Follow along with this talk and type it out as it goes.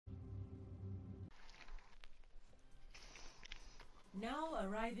Now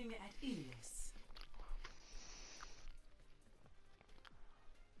arriving at Ilios.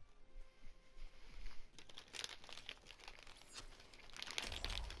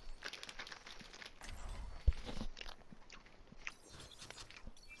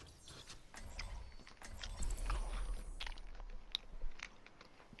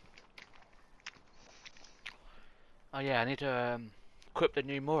 Oh yeah, I need to equip the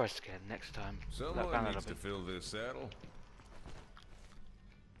new Mora skin next time. Someone needs to fill this saddle.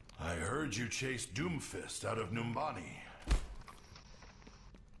 I heard you chased Doomfist out of Numbani.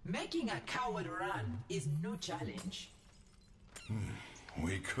 Making a coward run is no challenge.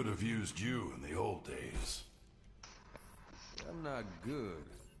 We could have used you in the old days. I'm not good,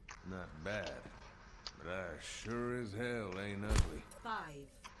 not bad, but I sure as hell ain't ugly. 5,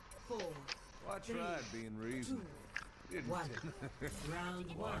 4, Well, I tried being reasonable. 2, 1. Round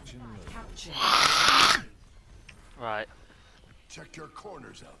 1. Capture. Right, Check your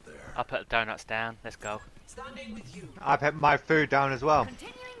corners out there. I'll put the donuts down. Let's go. Standing with you. I put my food down as well.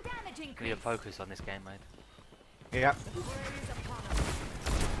 Continuing damage We need increase. to focus on this game, mate. Yep.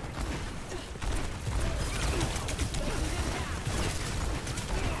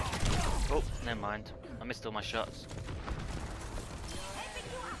 Oh, never mind. I missed all my shots.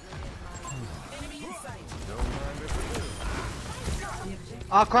 Enemy in sight. Don't mind if I do.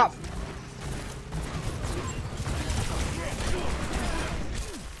 Oh crap!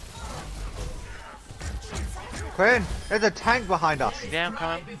 Quinn, there's a tank behind us. Yeah, I'm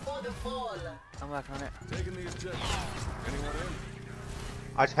coming. Before the fall. I'm working on it. Taking these jets. Anyone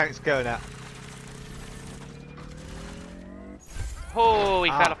in? Our tank's going out. Oh, he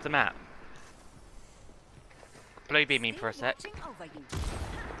Ah. fell off the map. Blue beaming for a sec. Watching over you.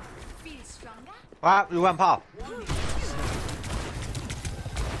 Feel stronger? Right, we went past.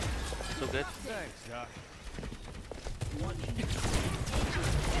 It's all good. Thanks, Doc.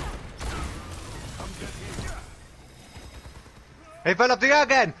 He fell off the air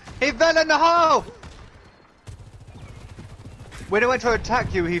again! He fell in the hole! When he went to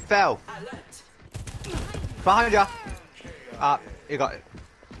attack you, he fell. Alert. Behind you! Ah, he got it.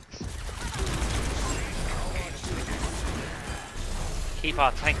 Keep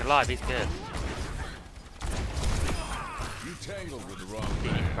our tank alive, he's good. You tangled with the wrong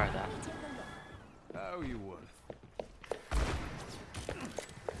Didn't man. even throw that. How you want?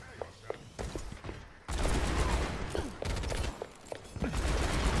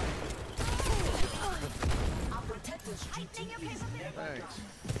 Our protector's duty is never Thanks.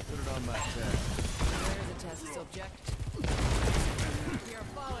 Put it on my tab. There's a test subject. We are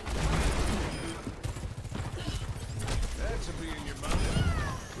following. That should be in your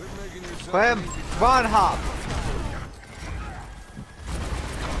mouth. Quit making yourself Quinn, easy. run hard!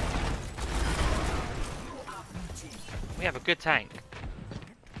 We have a good tank.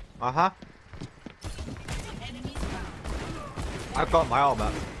 Uh-huh. I've got my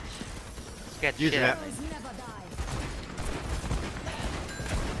armor. Scared the Using shit out it. of me. Never die.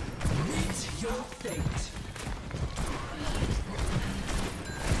 Meet your fate.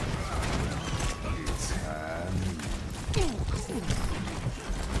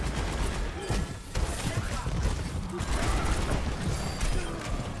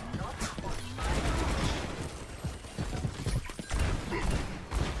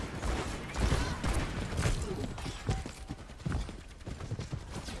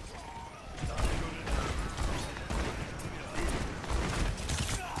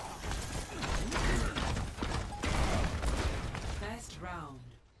 First round.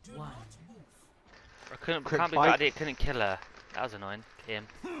 1. Can't Quick be fight. bad, it couldn't kill her. That was annoying. Him.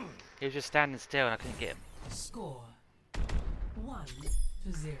 He was just standing still and I couldn't get him. Score 1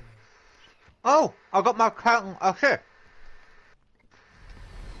 to 0. Oh! I got my count. Oh shit!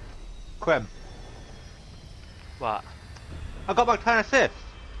 Quinn, What? I got my 10 assists.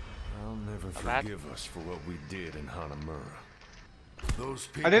 I'll never bad. forgive us for what we did in Hanamura. Those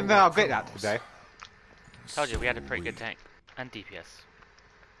people I didn't think were I'll get that criminals. today. Told you we had a So pretty good weak. tank. And DPS.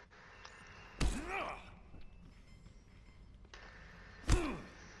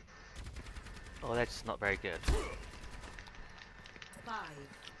 Oh, they're just not very good. 5,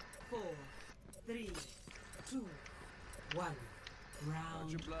 4, 3, 2, 1.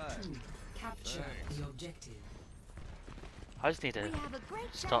 Round obliged. 2. Capture the objective. I just need We to have a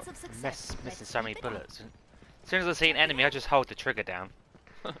great stop chance of success. missing Let's so many keep it up. bullets. As soon as I see an enemy, I just hold the trigger down.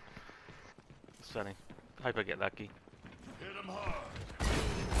 It's funny. Hope I get lucky. Hit 'em hard.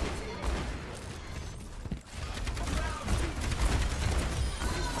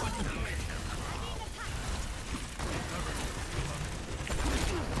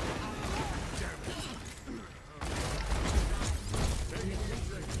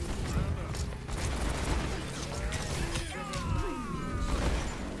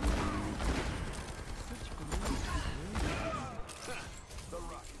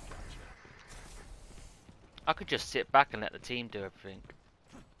 I could just sit back and let the team do everything.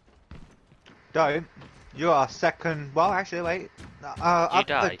 Don't. You are second. Well, actually, wait. I've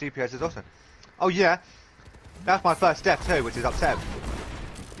die? DPS is awesome. Oh yeah. That's my first death too, which is upsetting.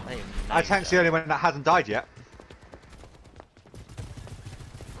 I didn't even know I you tank's the died. only one that hasn't died yet.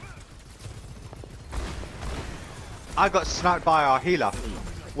 I got sniped by our healer.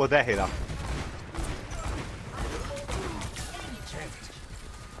 Well, their healer.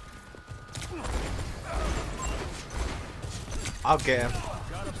 I'll get him.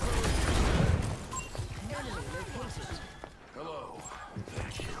 Hello.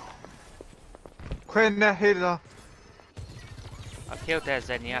 Thank you. Quinn, their healer. I killed their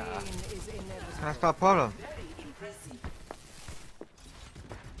Zenyatta. That's not a problem.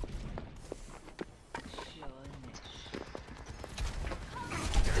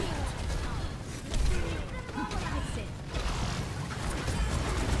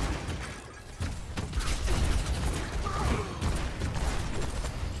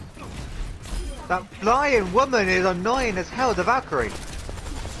 That flying woman is annoying as hell, the Valkyrie.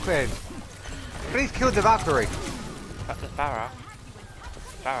 Quinn, please kill the Valkyrie. That's the Pharaoh.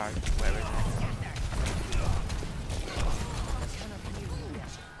 Pharaoh, where is it?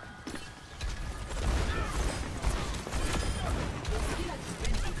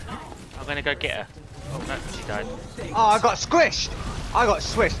 I'm gonna go get her. Oh no, she died. Oh, I got squished. I got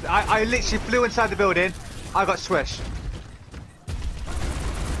swished. I literally flew inside the building. I got swished.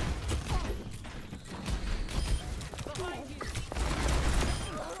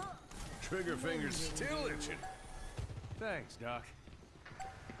 Trigger finger's still itching. Thanks, Doc.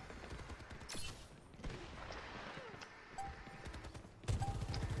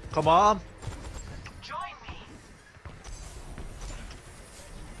 Come on.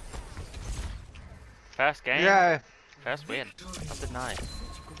 First game. Yeah. First win. That's a nice.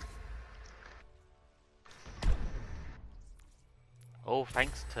 All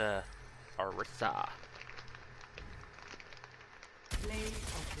thanks to Orisa.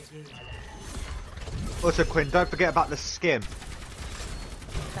 Also, Quinn, don't forget about the skin.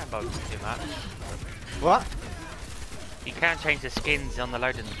 Can't bother too much. What? You can change the skins on the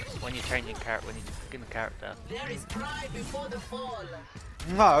loading when you're changing character, when you skin the character. There is pride before the fall.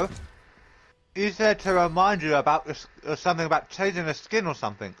 No. You said to remind you about something about changing the skin or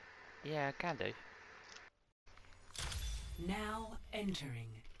something. Yeah, I can do. Now entering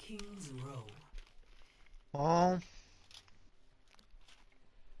King's Row. Oh.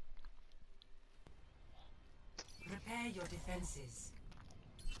 Prepare your defenses.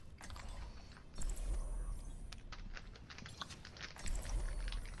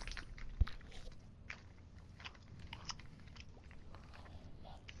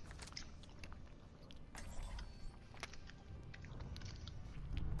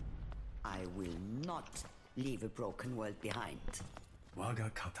 I will not leave a broken world behind. 我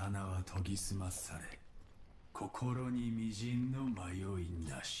が刀は研ぎ澄まされ、心にみじんの迷い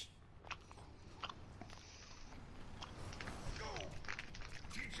なし。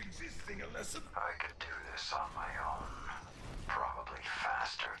I could do this on my own. Probably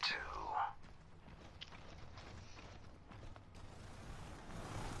faster, too.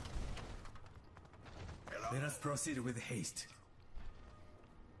 Let us proceed with haste.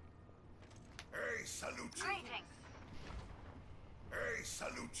 Hey, salute you. Hey,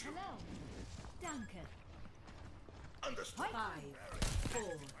 salute you. Hello. Danke. Understood. 5,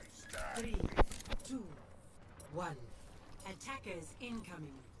 4, 3, 2, 1. Attackers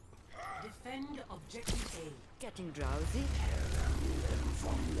incoming. Defend objective A. Getting drowsy?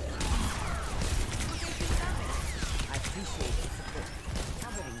 I appreciate the support.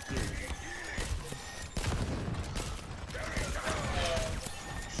 Covering you.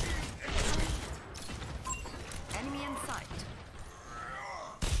 Enemy in sight.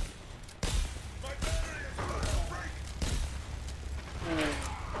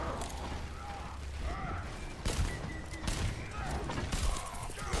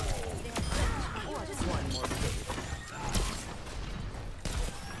 What's one more kill?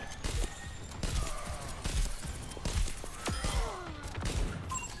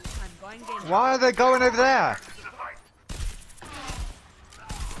 I'm going in. Why are they going over there?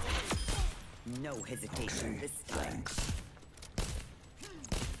 No hesitation this time.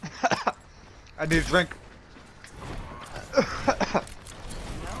 I need a drink. No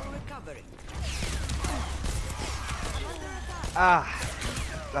recovering. Ah,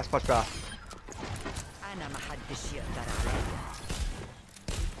 that's much better. أنا ما حدش يقدر عليا.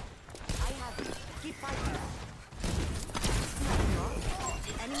 I have it. Keep fighting.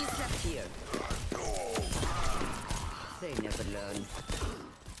 Enemy trapped here. They never learn.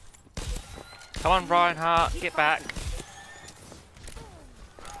 Come on, Reinhardt, get back.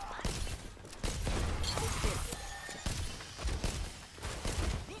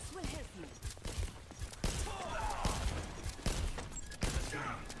 This will help you.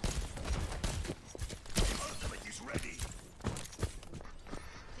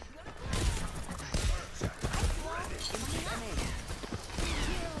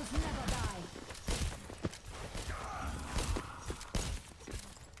 Heroes never die.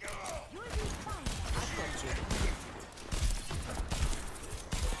 You'll be fine. I've got you.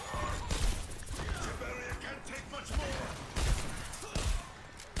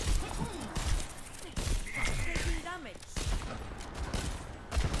 Taking damage.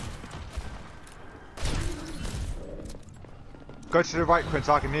 Go to the right, Quinn,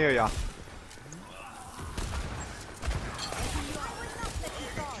 so I can hear ya.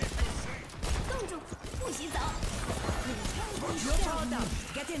 You're powered up.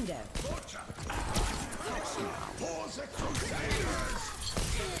 Get in there.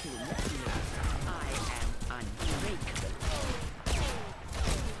 I am unbreakable.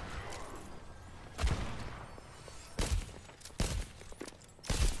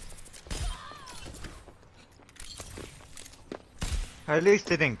 At least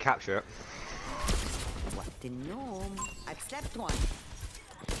they didn't capture it. What the gnome? I've slept one.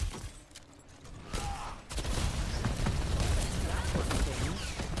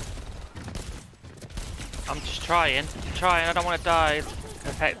 I'm just trying. I don't want to die.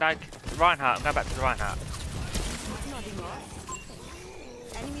 Okay, like, Reinhardt, I'm going back to the Reinhardt. Nodding off.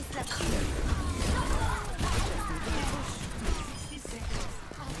 Enemy slept here.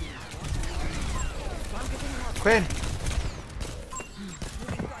 Quinn!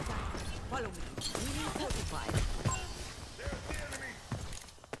 Follow me. Needing fortified.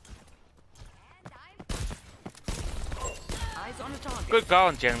 Eyes on a target. Good goal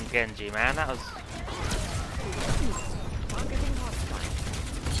on Genji, man. That was... Targeting hostile.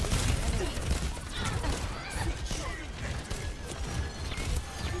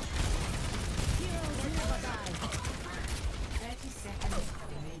 Heroes never die. 30 seconds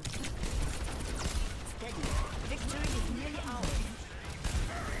remaining. Steady. Victory is nearly ours.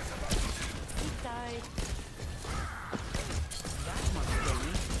 He died. That must be.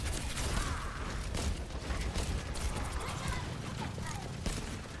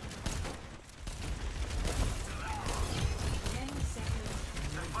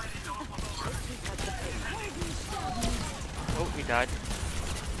 Oh, he died.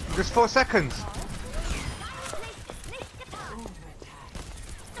 Just 4 seconds.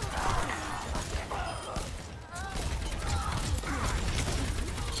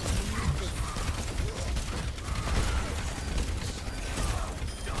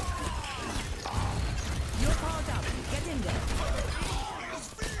 You're powered up. Get in there.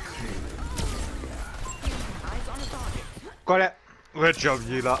 Eyes on a target. Got it. Good job,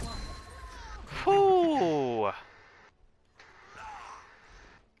 you lot. Whew.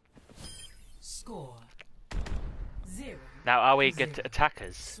 Score 0. Now, are we good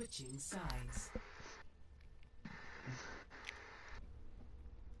attackers? Switching sides.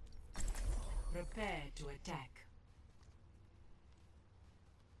 Prepare to attack.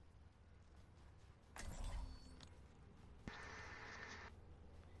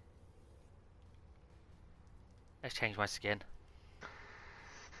 Let's change my skin.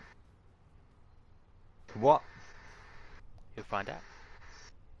 What? You'll find out.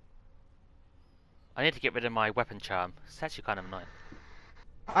 I need to get rid of my weapon charm. It's actually kind of annoying.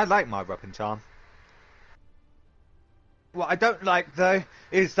 I like my weapon charm. What I don't like though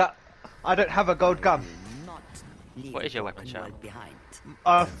is that I don't have a gold gun. Not leave What is your the weapon, broken Charm? world behind.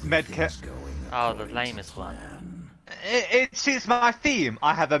 Medkit. Oh, the lamest one. It suits my theme.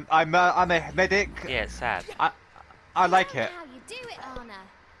 I'm a medic. Yeah, it's sad. I like it. How you do it, Anna?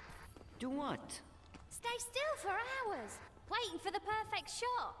 Do what? Stay still for hours, waiting for the perfect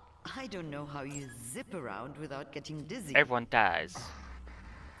shot. I don't know how you zip around without getting dizzy. Everyone dies.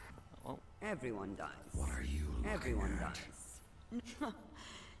 Everyone dies. What are you looking Everyone at? dies.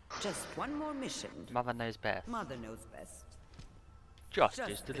 Just one more mission. Mother knows best. Mother knows best.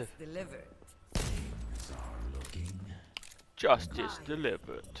 Justice delivered. delivered. Things are looking. Justice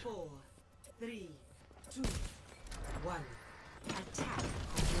delivered. 4, 3, 2, 1. Attack.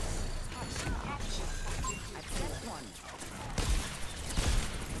 Capture. I've set one.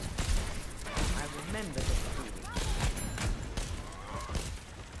 I remember this feeling.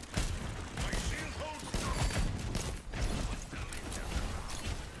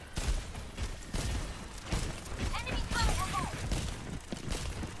 Enemy overhaul.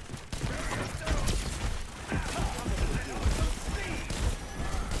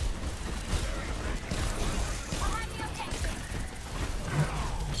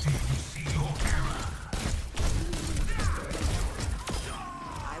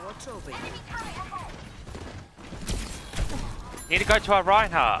 You need to go to our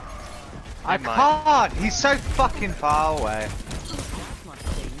Reinhardt. I Never mind. can't! He's so fucking far away.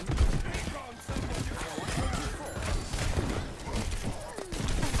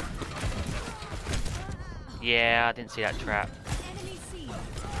 Yeah, I didn't see that trap. Enemy seen.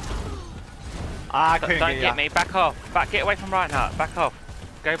 I couldn't Don't get get ya. me. Back off. Get away from Reinhardt. Back off.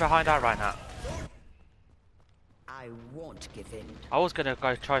 Go behind our Reinhardt. I won't give in. I was gonna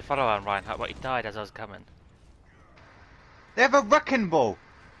go try follow our Reinhardt, but he died as I was coming. They have a wrecking ball.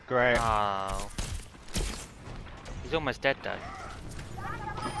 Great. Oh. He's almost dead though.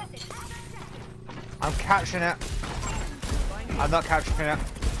 I'm catching it. I'm not catching it.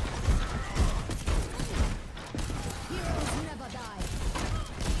 Heroes never die.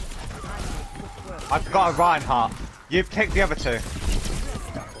 I've got a Reinhardt. You've kicked the other two.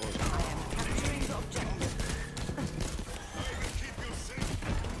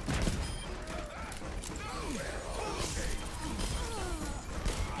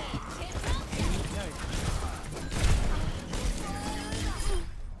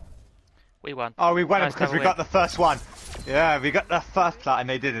 We won. Oh, we won Nice because we double got the first one. Yeah, we got the first plat and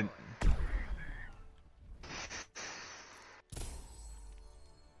they didn't.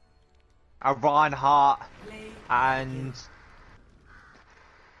 A Reinhardt and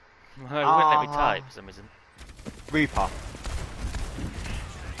It wouldn't let me type for some reason. Reaper.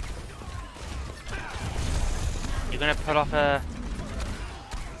 You're gonna pull off a.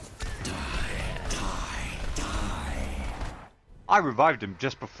 I revived him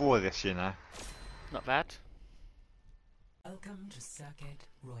just before this, you know. Not bad. Welcome to Circuit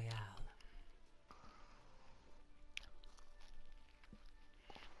Royale.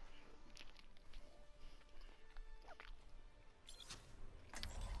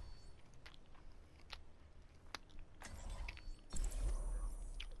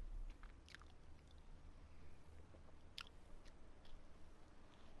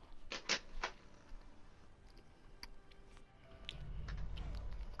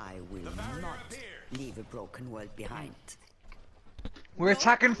 I will not leave a broken world behind. We're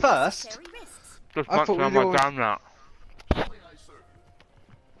attacking first? Necessary risks. Just I thought maximum we my were- down now.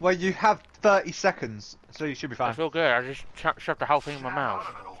 Well, you have 30 seconds, so you should be I fine. feel good. I just shoved the whole thing in my mouth.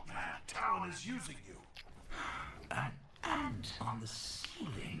 Old man, Talon is using you. And on the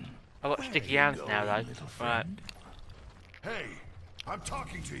ceiling. I got sticky hands now though. Little Right. friend. Hey, I'm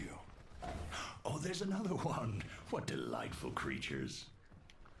talking to you. Oh, there's another one. What delightful creatures.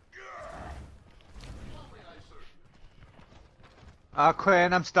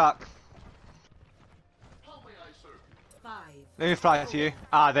 Quinn, I'm stuck. 5, Let me fly to you.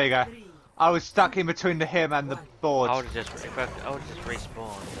 Ah, there you go. 3, I was stuck in between him and the board. I would have just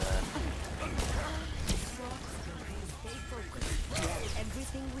respawned. Stay focused. We have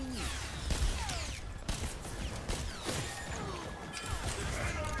everything we need.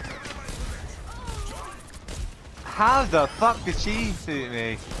 How the fuck did she shoot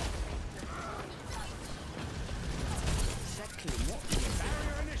me? Exactly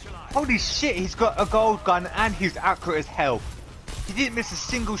what Holy shit, he's got a gold gun and he's accurate as hell. He didn't miss a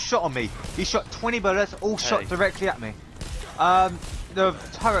single shot on me. He shot 20 bullets, all shot Hey. directly at me. The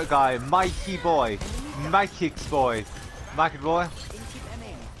turret guy, Mikey boy. Mikey's boy. Mikey boy. keep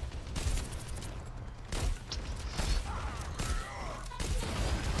aiming.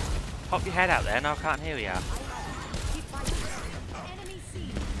 Pop your head out there, no I can't hear you. Keep fighting. Enemy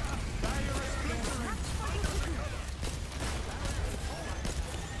seen.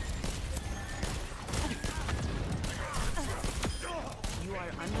 You are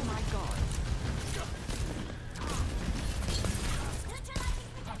under my guard.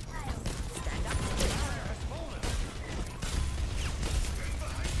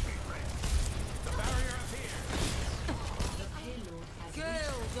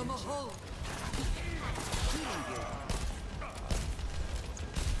 Gale the Mahal.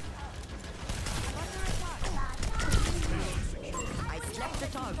 I slept the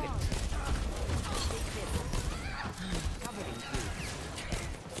target. Covering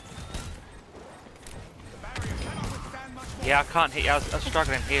you. Yeah, I can't hit you. I was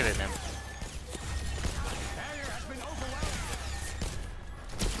struggling healing him.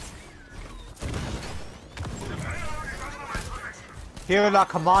 Hero like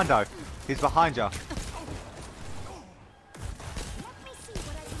commando. He's behind you. Let me see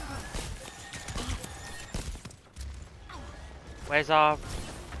what I can do. Where's our?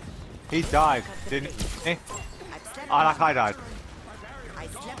 He died, didn't he? I've slept Ah, like I died. I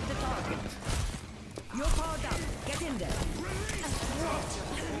slept the target. You're powered up. Get in there.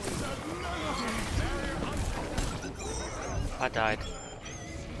 I died.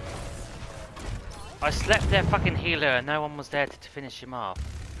 I slept their fucking healer and no one was there to finish him off.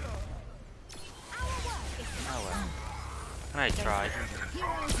 Oh well. I know he tried.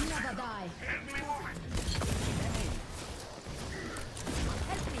 Heroes never die.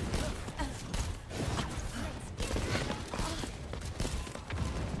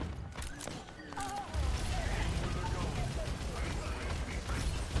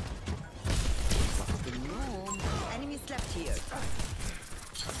 Enemy slept here.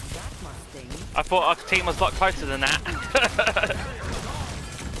 That must sting. I thought our team was a lot closer than that.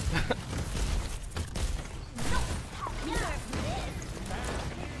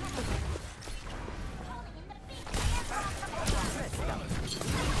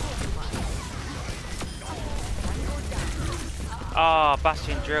 Ah, oh,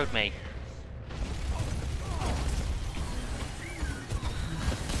 Bastion drilled me.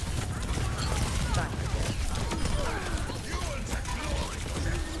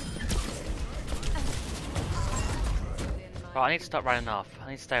 Right, I need to stop running off. I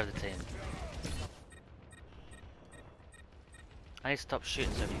need to stay with the team. I need to stop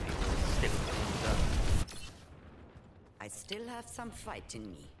shooting so many people and stick with the team as well. I still have some fight in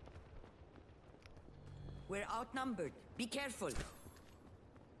me. We're outnumbered. Be careful.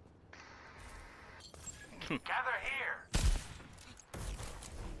 Gather here.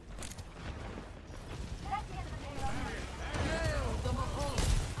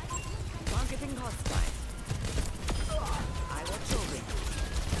 Targeting hostile. I watch over you.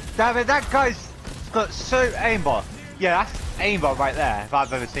 Damn it, that guy's got so aimbot. Yeah, that's aimbot right there, if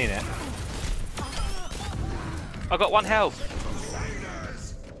I've ever seen it. I got 1 health.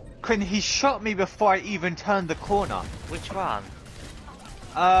 Quinn, he shot me before I even turned the corner. Which one?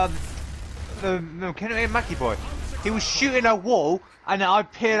 The Kenny Mackie boy. He was shooting a wall, and I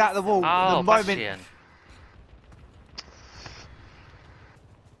peered out the wall Oh, the moment. Bastion.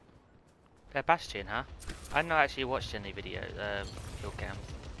 They're Bastion, huh? I've not actually watched any video, kill cams.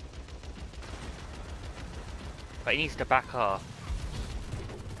 But he needs to back off.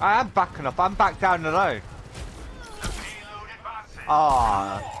 I am backing up. I'm back down the low.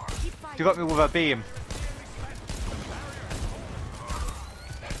 Ah, you got me with a beam.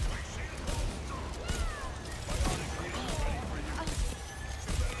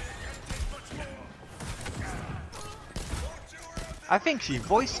 I think she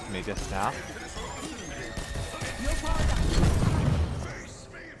voiced me just now.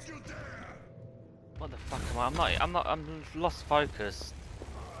 What the fuck am I? I'm lost focus.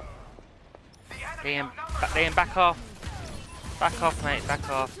 Liam, back off. Back off, mate, back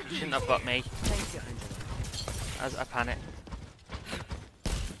off. You shouldn't have got me. As I panicked.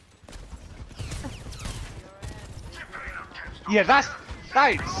 Yeah, that's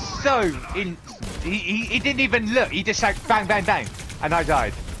so instant. He didn't even look. He just like bang, bang, bang, and I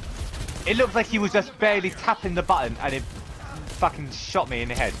died. It looked like he was just barely tapping the button, and it fucking shot me in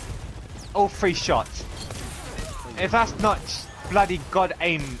the head. All 3 shots. If that's not bloody god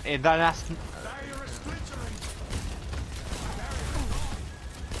aim, then that's.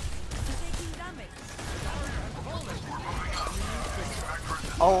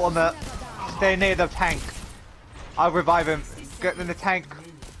 Oh, on the. Stay near the tank. I'll revive him. Get in the tank.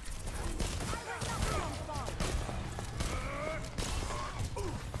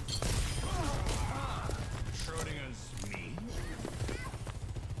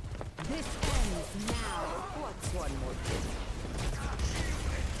 This ends now. What's one more thing?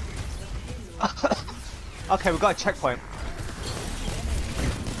 Okay, we've got a checkpoint.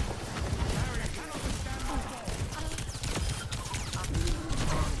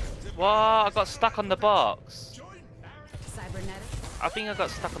 What? I got stuck on the box. Cybernetic. I think I got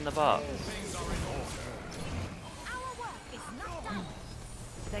stuck on the box.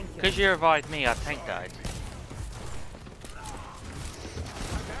 Thank you. Because you revived me, our tank died.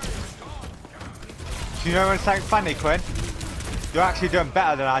 Do you know when tank's funny, Quinn? You're actually doing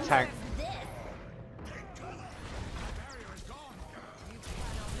better than our tank.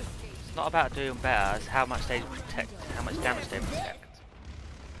 It's not about doing better, it's how much they protect, how much damage they protect.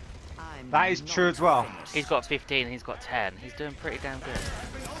 That is true as well. He's got 15, he's got 10. He's doing pretty damn good.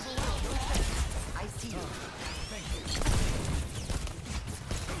 I see you.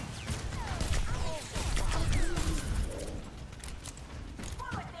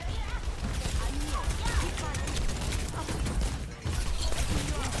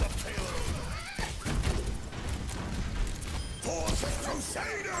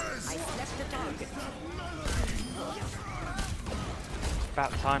 I slept the target.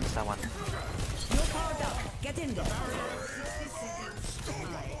 About time, someone. You're powered up. Get in there.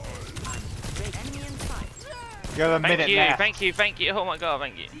 Enemy in sight. You have a minute left. Thank you. Oh my god,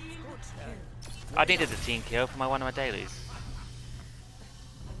 thank you. I needed a team kill for one of my dailies.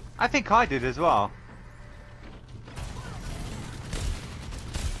 I think I did as well.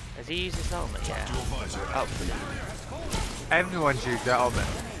 Has he used his ultimate yet? Oh, Everyone's used their ultimate.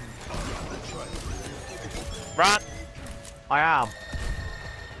 run! I am.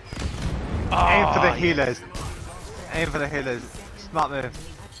 Oh, Aim for the healers. Aim for the healers. Smart move.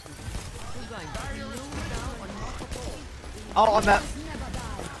 Oh, on that.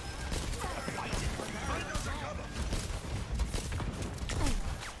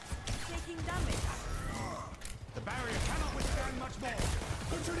 Taking damage. The barrier cannot withstand much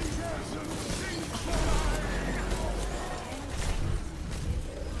more.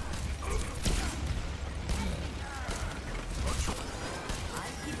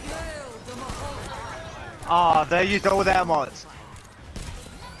 Ah, they used all their mods.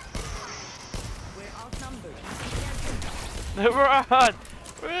 We're outnumbered. run!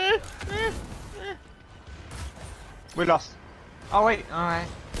 We lost. Oh wait, alright.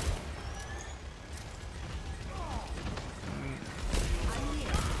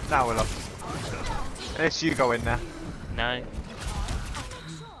 Now we're lost. Unless you go in there. No.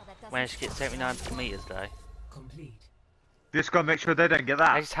 Managed to get 79 meters though. Complete. Just gotta make sure they don't get They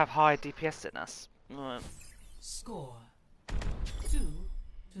that. just have higher DPS than us. Score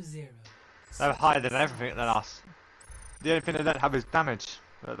 2-0. They're higher than everything than us. The only thing they don't have is damage.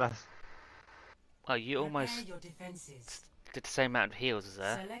 But that's... Oh, you almost Your defenses. did the same amount of heals as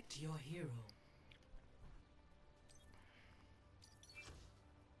there. Select your hero.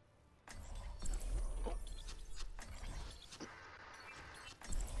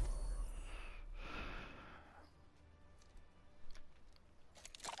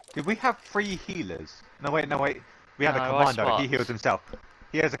 Did we have 3 healers? No wait, no wait. We had a No, I commando, he swapped. heals himself.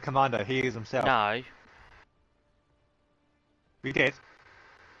 He has a commando, he heals himself. No. We did.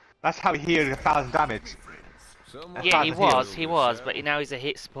 That's how he healed 1,000 damage. Someone Yeah, he Heals was, but now he's a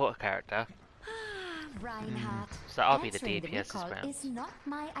hit support character. Reinhardt. So I'll be the answering DPS this recall round. is not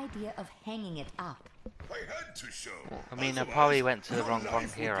my idea of hanging it up. I had to show. I mean, I probably went to the wrong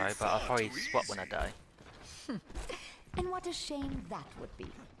hero, but I'll probably swap when I die. And what a shame that would be.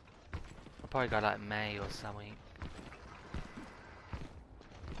 I'll probably go like May or something.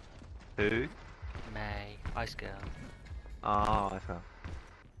 Who? May. Ice Girl. Oh, I fell.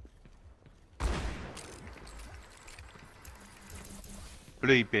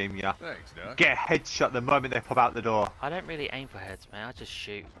 Blue beam, yeah. Thanks, Doc. Get a headshot the moment they pop out the door. I don't really aim for heads, man. I just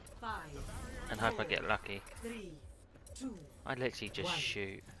shoot 5, and hope I get lucky. 3, 2. I literally just One.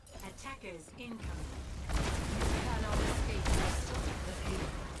 shoot. Attackers incoming. Cannot escape this.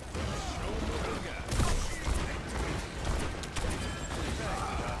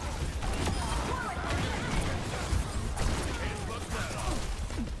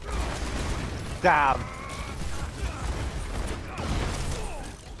 Damn.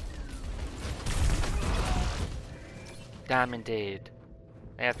 Damn indeed.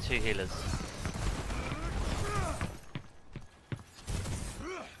 They have 2 healers.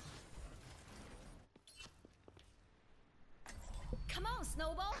 Come on,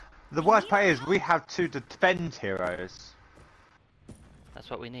 Snowball. The worst part is we have 2 defend heroes. That's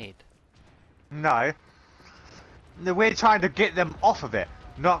what we need. No. No, we're trying to get them off of it,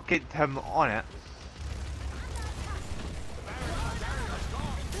 not get them on it.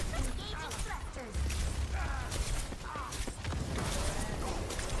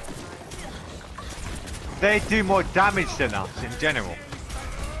 They do more damage than us in general.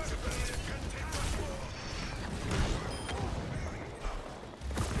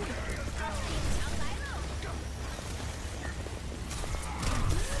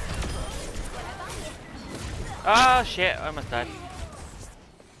 Oh shit, I almost died.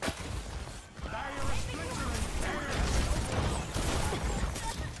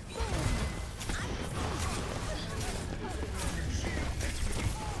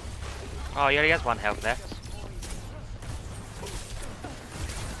 Oh, he only has 1 health left.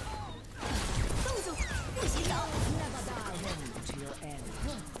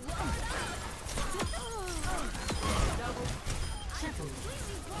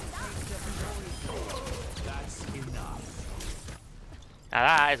 Now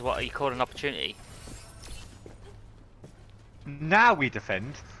that is what you call an opportunity. Now we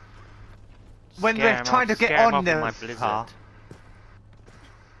defend. When Scare they're 'em trying off- to get scare 'em on off with the my blizzard. car.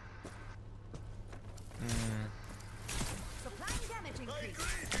 Supplying damage increase.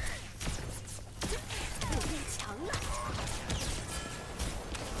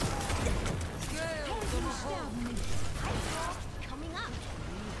 Coming up.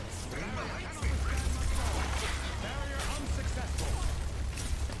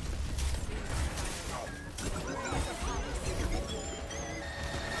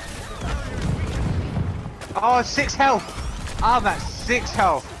 Oh, 6 health. I'm at 6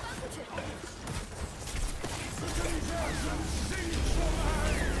 health.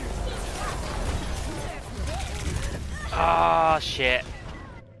 Ah, shit.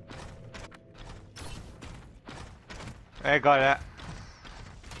 I got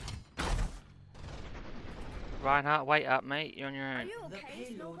it. Reinhardt, wait up, mate. You're on your own. The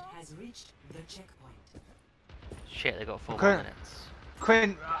payload has reached the checkpoint. Shit, they got 4 Okay. more minutes.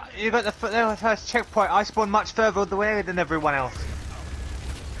 Quinn, you got the first checkpoint. I spawned much further away than everyone else.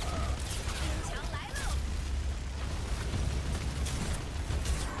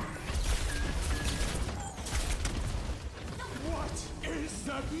 What is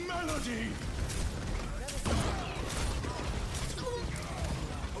that melody?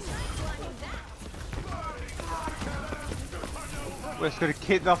 We're just gonna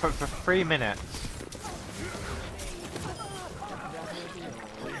keep off it for 3 minutes.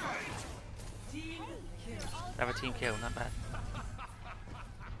 Have a team kill, not bad.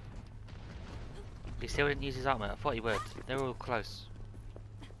 He still didn't use his armor. I thought he would. They were all close.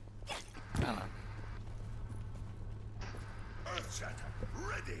 Oh. Earthshatter,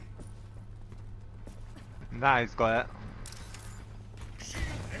 ready. Nah, he's got it.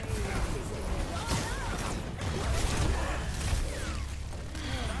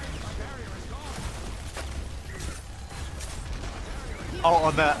 Oh,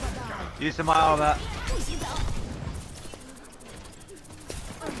 on that. Using my armor.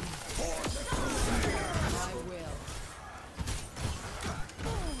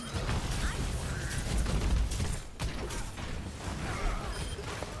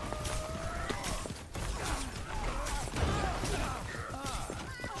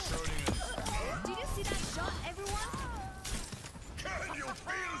 Did you see that shot, everyone? Can you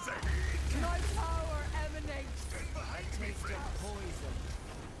feel the heat? My power emanates. Behind me, friend. Poison.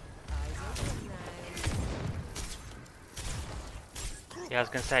 Eyes open now. Yeah, I was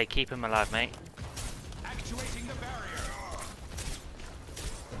gonna say, keep him alive, mate. Actuating the barrier.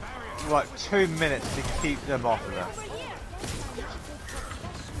 What, 2 minutes to keep them off of us.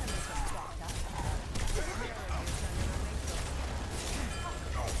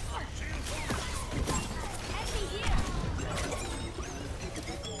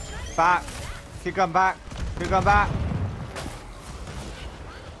 Back. Keep going back. Keep going back.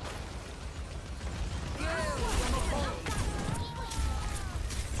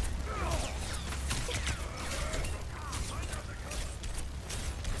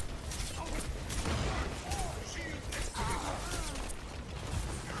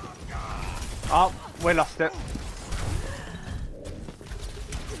 Oh, we lost it.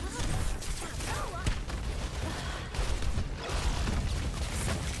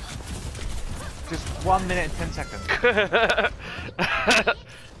 Just 1 minute and 10 seconds.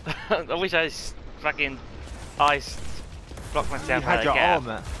 I wish I fucking iced blocked myself You out had of your the gap.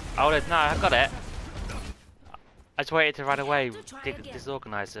 armor. I would've, no, I got it. I just waited to run away, try again.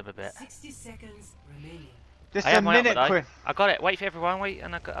 disorganise them a bit. 60 seconds remaining. Just I a have my minute, armor, though. Quinn. I got it. Wait for everyone. Wait,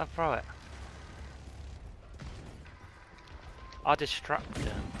 and I'll throw it. I'll distract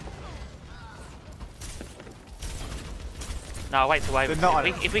them. No, I'll wait till They're not on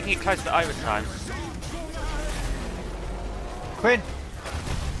overtime. If we can get close to overtime. Quinn.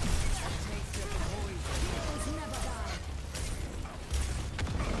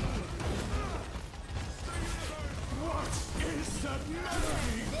 Is that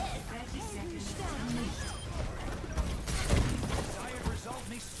melody? 30 seconds.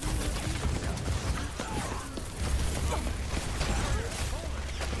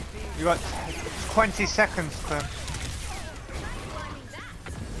 You got 20 seconds, Quinn.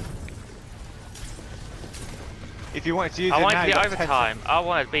 If you wanted to use I it want now, it to you be got 10 overtime. I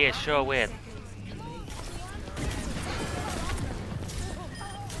want it to be a sure win.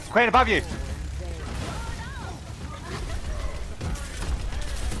 Quinn, above you.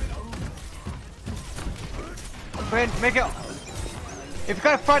 Quinn, make it. If you're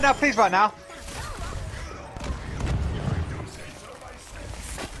going to fight now, please right now.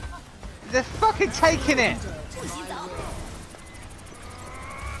 They're fucking taking it.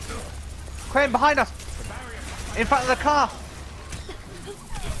 Quinn, behind us. In front of the car.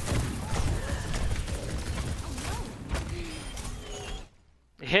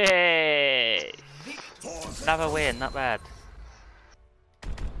 Yay! Another win, not bad.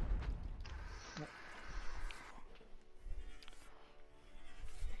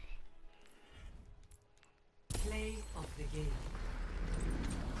 Play of the game.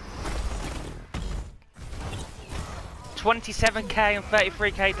 27k and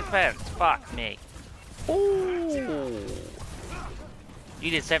 33k defense. Fuck me. Ooh. You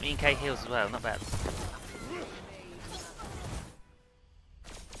did 17k heals as well, not bad.